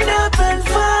stand up and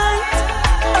fight.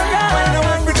 When I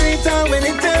want to treat her when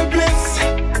it's helpless.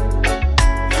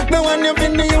 No one up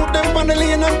in the youth, up on the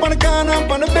lane, up on the corner, up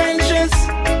on the benches.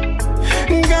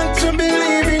 Got to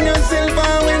believe in yourself,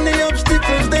 and when the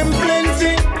obstacles them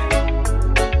plenty.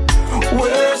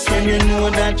 Worse when you know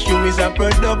that you is a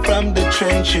product from the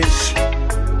trenches.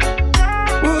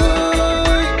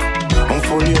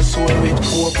 Unfold your soul with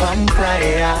hope and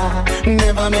prayer.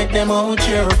 Never make them out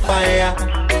your fire.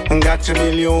 Got to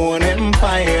build your own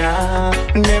empire.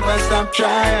 Never stop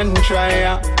trying.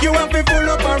 You have to full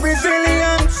up of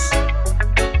resilience.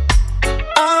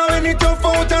 When you tough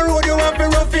out the road, you have to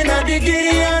rough in a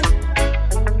beginning.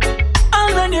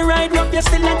 And when you ride rough, you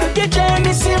still like a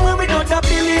journey. Same way without a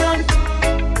billion.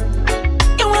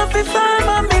 You have to firm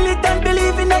and militant,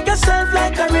 believing in yourself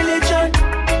like a religion.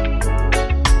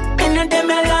 In them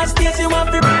your last days, you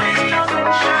have to break.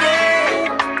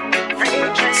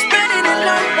 Spreading the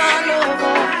love all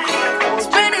over.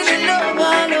 Spreading the love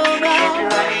all over.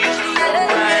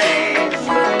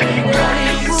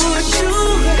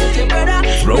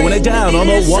 Throwing it down on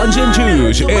the ones and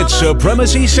twos, it's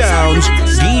Supremacy Sounds,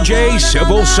 DJ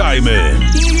Sybil Simon.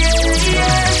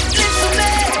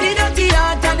 The dirty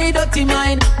heart and the dirty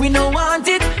mind, we don't want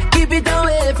it. Keep it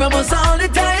away from us all the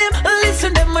time.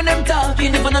 Listen them when them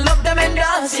talking, if I don't love them and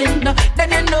dancing,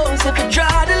 then you know so if you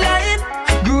draw the line.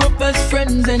 Grew up as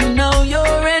friends and now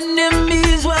you're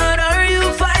enemies. What are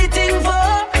you fighting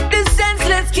for? This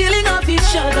senseless killing of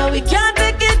each other, we can't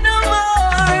take it no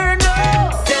more. No,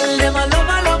 tell them I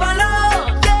love,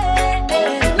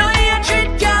 yeah. No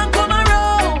hatred can't come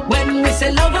around when we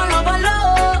say love,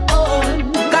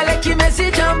 collect your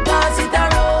message and pass it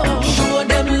around. Show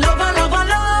them love,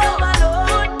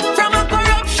 from a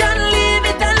corruption, leave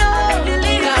it alone.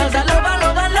 Cause I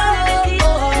love,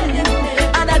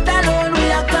 and that alone we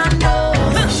are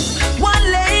condone. One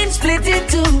lane split it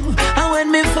two, and when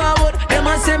me forward, them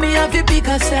a say me have to pick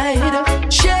a side.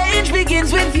 Change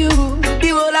begins with you. The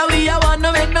whole of we are one,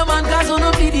 no make no man cause who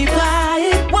no be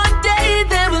divided. One day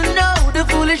they will know the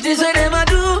foolishness that them a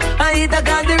do. I hit a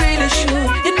cause they really should.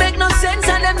 It make no sense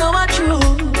and them know what true.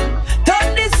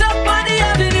 Turn this up on the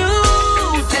avenue.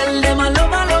 Tell them I love.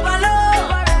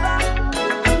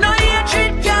 No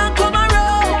hatred can't come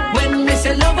around when we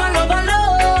say love.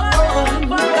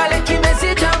 Collect your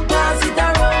message and pass it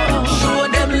around. Show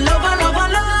them love.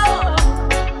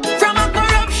 From a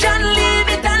corruption, leave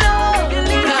it alone.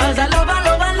 Cause I love.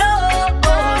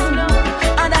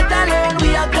 And that alone we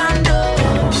are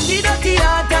condone. The dirty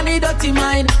heart and the dirty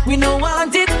mind, we don't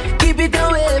want it. Keep it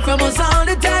away from us all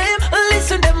the time.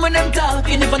 Listen them when them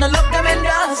talking, if I don't love them and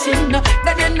dancing,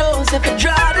 then you know so if you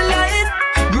draw the line.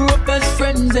 Grew up as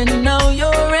friends and now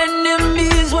you're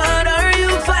enemies. What are you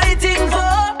fighting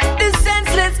for? This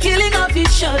senseless killing of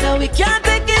each other, we can't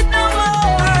take it no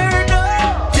more. No,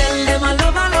 tell them I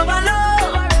love.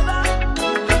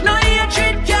 No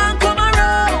hatred can't come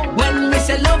around when we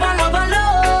say love.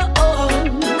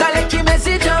 Collect your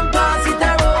message and pass it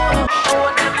around. Show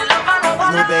them love.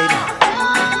 No, baby.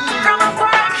 From a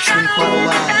corruption, It's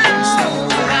been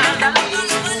quite a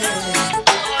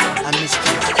while. I missed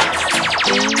you.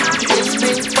 It's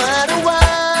been quite a while.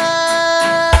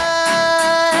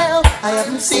 I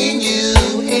haven't seen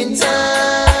you in town.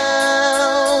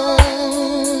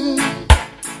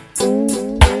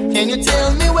 Can you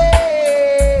tell me when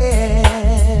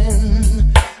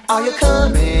are you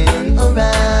coming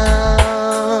around?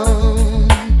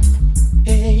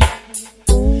 Hey.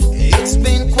 It's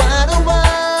been quite a while.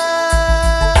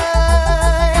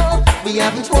 We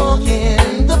haven't walked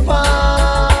in the park.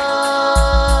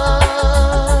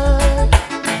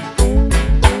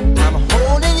 I'm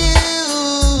holding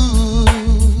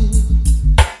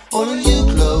you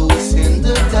close in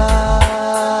the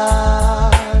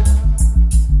dark.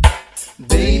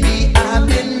 Baby, I've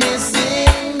been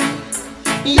missing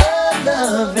your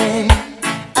loving.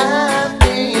 I've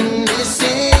been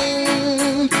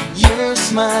missing your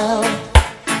smile.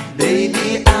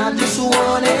 Baby, I just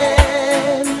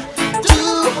wanted to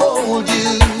hold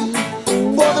you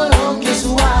for the longest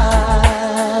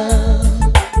while.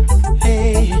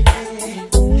 Hey,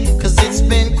 cause it's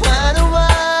been quite a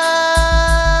while.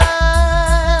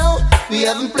 We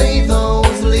haven't played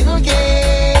those little games.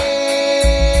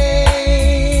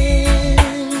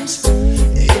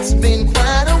 It's been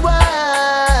quite a while.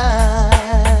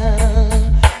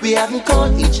 We haven't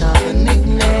called each other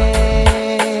nicknames.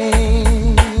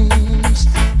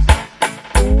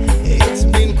 It's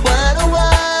been quite a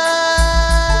while.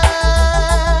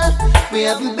 We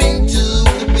haven't been to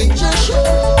the picture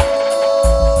show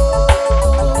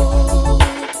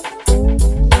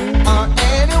or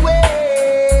anywhere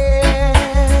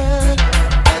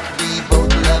that we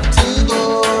both love to go.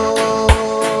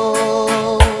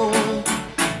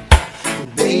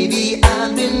 Baby,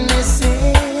 I've been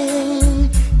missing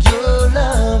your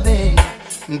loving.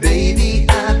 Baby,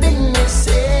 I've been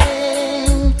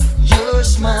missing your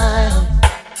smile.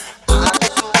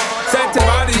 Set your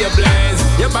body ablaze,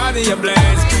 your body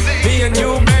ablaze. Me and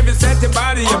you, baby, set your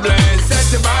body ablaze,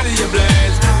 set your body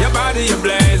ablaze, your body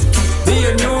ablaze. Me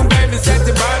and you, baby, set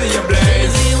the body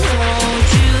ablaze. Baby, won't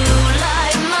you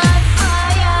light my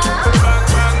fire? Bang,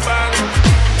 bang, bang.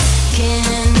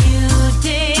 Can you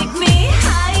take me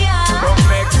higher? Come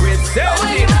make we set When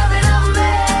it. you rub it on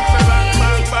me, Bang,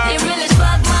 bang, bang. it really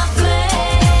spark my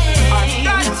flame. I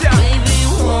gotcha. Baby,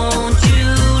 won't you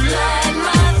light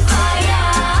my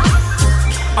fire?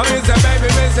 I mean, say, baby,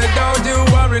 me say,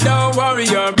 don't worry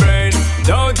your brain.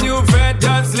 Don't you fret,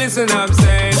 just listen, I'm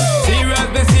saying. Serious,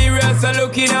 be serious, I'm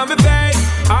looking at my face.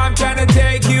 I'm trying to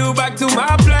take you back to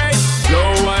my place.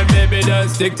 Slow one, baby,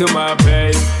 just stick to my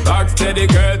pace. Rock steady,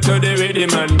 girl, to the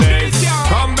rhythm and bass.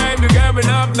 Come, baby, girl,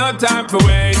 enough, no time for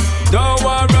wait. Don't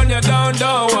want run you down,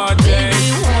 don't want change.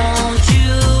 Baby, won't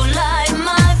you light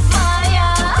my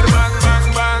fire? Bang, bang,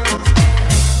 bang.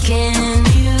 Can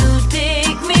you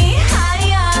take me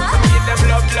higher? Get the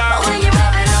blood, blood. When you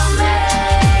rub it on me,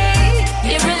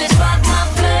 it really spark my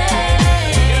flame.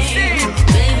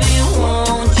 Baby,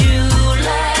 won't you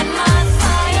light my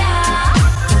fire?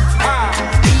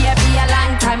 Be a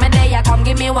long time a day, come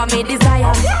give me what me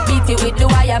desire. Beat it with the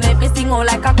wire, make me sing all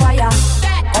like a choir.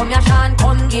 Come here, Sean,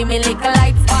 come give me little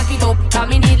light, spark it up. Cause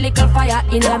me need little fire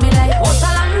in my life. What's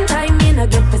a long time me no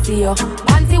get to see you?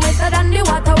 Panty wetter than the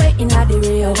water way in the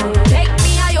Rio. Take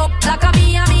me high up like a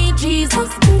me and me Jesus.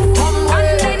 Come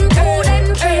one then two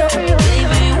then three.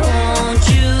 Baby, won't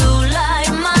you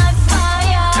light my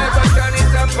fire? Never turn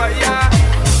it up fire.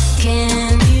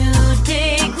 Can you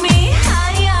take me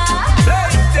higher?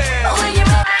 When you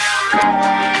rub it on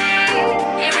me,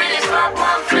 it really spark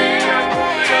my flame.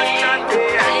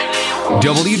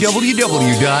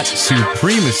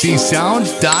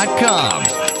 www.supremacysound.com.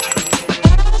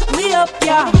 We up,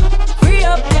 yeah, free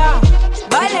up, yeah.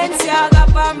 Balenciaga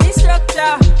for me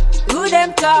structure. Who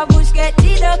them car bush get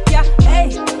deduct, yeah. Hey,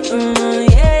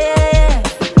 yeah.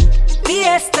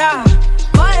 Fiesta,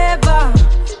 forever,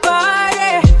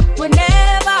 party,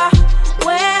 whenever,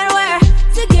 when we're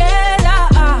together.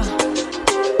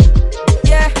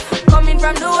 Yeah, coming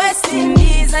from the West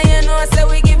Indies, and you know, so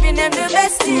we giving them the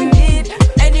best indeed.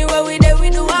 Anywhere we there, we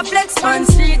do a flex on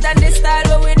street, and the style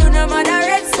what we do, no matter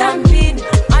red stampede.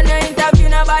 And no interview,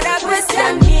 no bother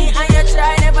question me, and you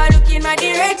try never look in my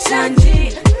direction,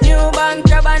 G. New bank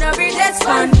crab and a bridges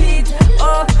fan beat.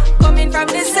 Oh, coming from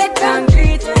the set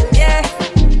concrete, yeah.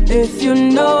 If you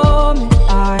know me,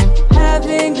 I'm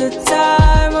having the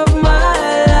time of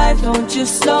my life. Don't you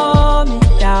slow me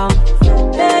down,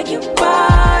 beg you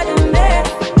pardon me.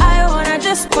 I wanna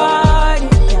just party,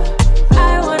 yeah.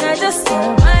 I wanna just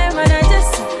party,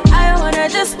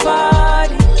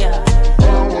 yeah.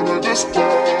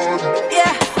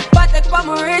 Yeah, Patek for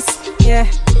my wrist, yeah.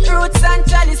 Roots and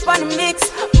chalice for the mix.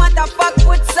 Matter fuck,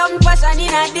 put some passion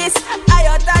in a this.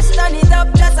 I touch, turn it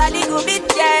up just a little bit,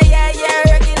 yeah.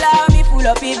 Regular, me full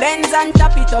up the Benz and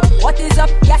tap it up. What is up,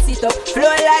 gas it up,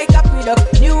 flow like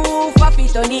aqueduct. New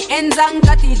faffit on the ends and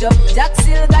cut it up. Jack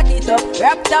still got it up,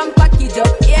 wrapped and package up,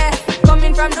 yeah.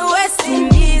 Coming from the West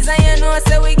Indies, and you know,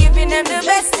 so we giving them the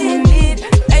best indeed.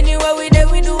 Anywhere we there,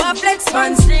 we do a flex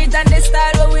on street, and the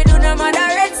style what we do, no matter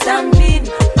red stampede.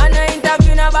 And no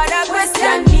interview, no bother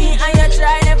question me, and you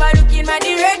try never look in my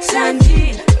direction,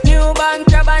 G. New bank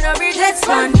crab and no bridges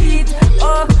fan feet.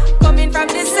 Oh, coming from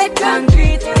the set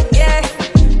concrete, yeah.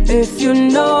 If you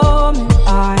know me,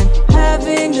 I'm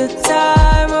having the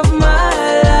time of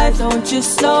my life. Don't you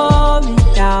slow me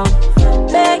down,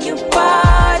 beg you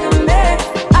pardon me.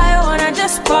 I wanna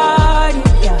just party,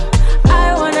 yeah.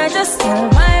 I wanna just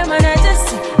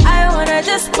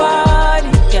party,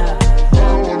 yeah.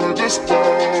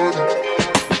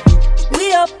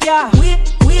 We up, yeah. We,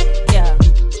 yeah.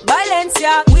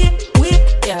 Balenciaga, we,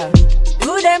 yeah.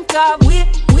 Do them car, we,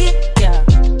 yeah.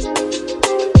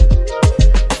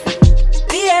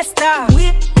 Fiesta, we,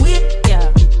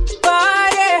 yeah.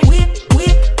 Party, we,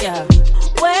 yeah.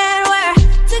 When we're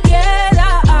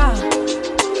together,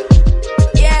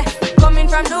 yeah. Coming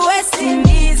from the West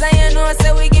Indies, and you know,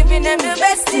 so we giving them the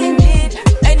best indeed.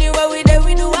 Anywhere we there,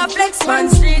 we do a flex on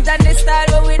street, and the style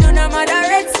what we do, no matter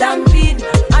red stampede.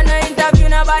 And no interview,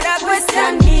 no bother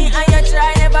question me, and you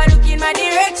try never look in my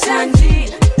direction, G.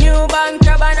 New bank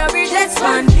crab and no bridges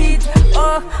fan feet.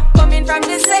 Oh, coming from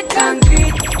the set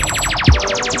concrete.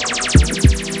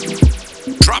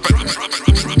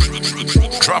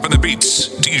 Dropping the beats,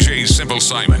 DJ Simple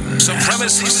Simon.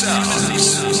 Supremacy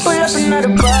Sounds. Pull up another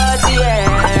party,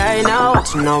 yeah. I know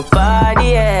it's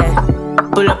nobody, yeah.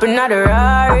 Pull up another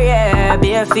Rari, yeah.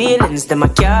 Bare feelings that I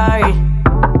carry.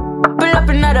 Pull up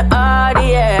another Audi,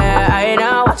 yeah. I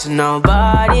know it's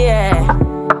nobody, yeah.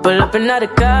 Pull up another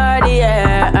card,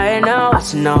 yeah. I know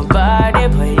it's nobody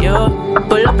but you.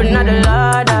 Pull up another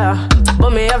Lada.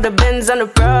 but me have the Benz and the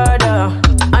Prada,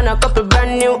 and a couple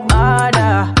brand new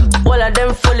order. All of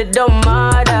them fully don't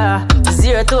matter.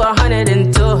 0 to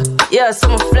 102. Yeah, so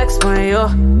I'ma flex on you.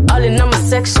 All in on my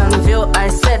section view, I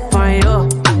set on you.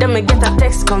 Then me get a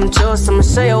text come true, so I'ma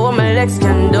show you what my legs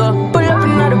can do. Pull up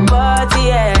another party,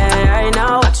 yeah. I ain't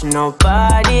not watching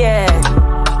nobody, yeah.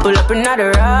 Pull up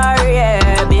another Rari,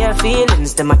 yeah. Bare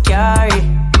feelings that I carry.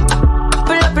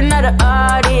 Pull up another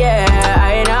Audi, yeah.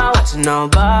 I ain't not watching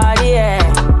nobody, yeah.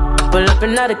 Pull up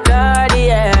another card,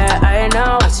 yeah. I ain't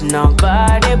not watching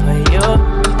nobody but you.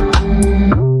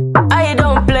 I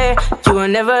don't play, you will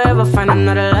never ever find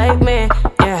another like me,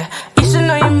 yeah. You should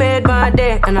know you made my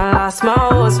day, and I lost my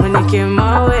horse when you came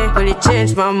my way, but it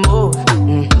changed my mood.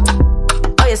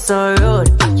 Oh, you're so rude,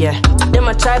 yeah. Then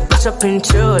I try push up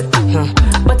intrude,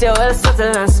 but you're well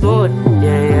subtle and smooth,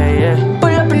 yeah.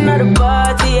 Pull up another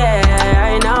party, yeah.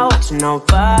 I ain't not watching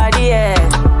nobody, yeah.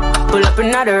 Pull up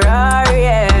another Rari,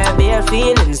 yeah. Bare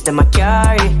feelings that I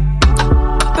carry.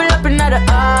 Pull up another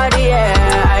Audi,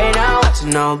 yeah. I ain't not watching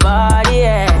nobody,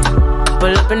 yeah.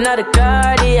 Pull up another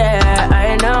card, yeah. I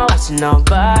ain't not watching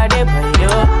nobody but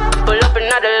you. Pull up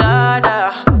another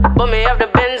Lada, but me have the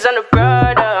Benz and the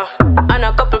Prada, and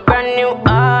a couple brand new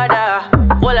order.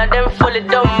 All of them fully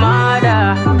don't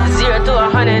matter. 0 to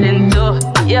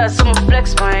 102. Yeah, so I'ma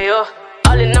flex on you.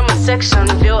 All in on my section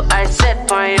view, I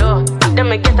set on you. Then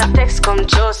me get a text come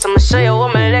true, so I'ma show you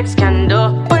what my legs can do.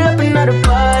 Pull up another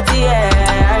party, yeah.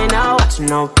 I ain't not watching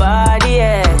nobody,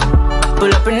 yeah.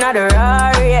 Pull up another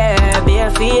Rari, yeah.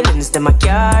 Bare feelings that I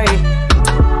carry.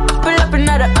 Pull up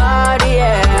another Audi,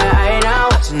 yeah. I ain't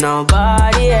not watching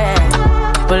nobody,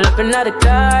 yeah. Pull up another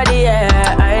card,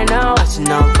 yeah. I ain't not watching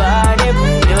nobody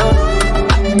but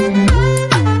you.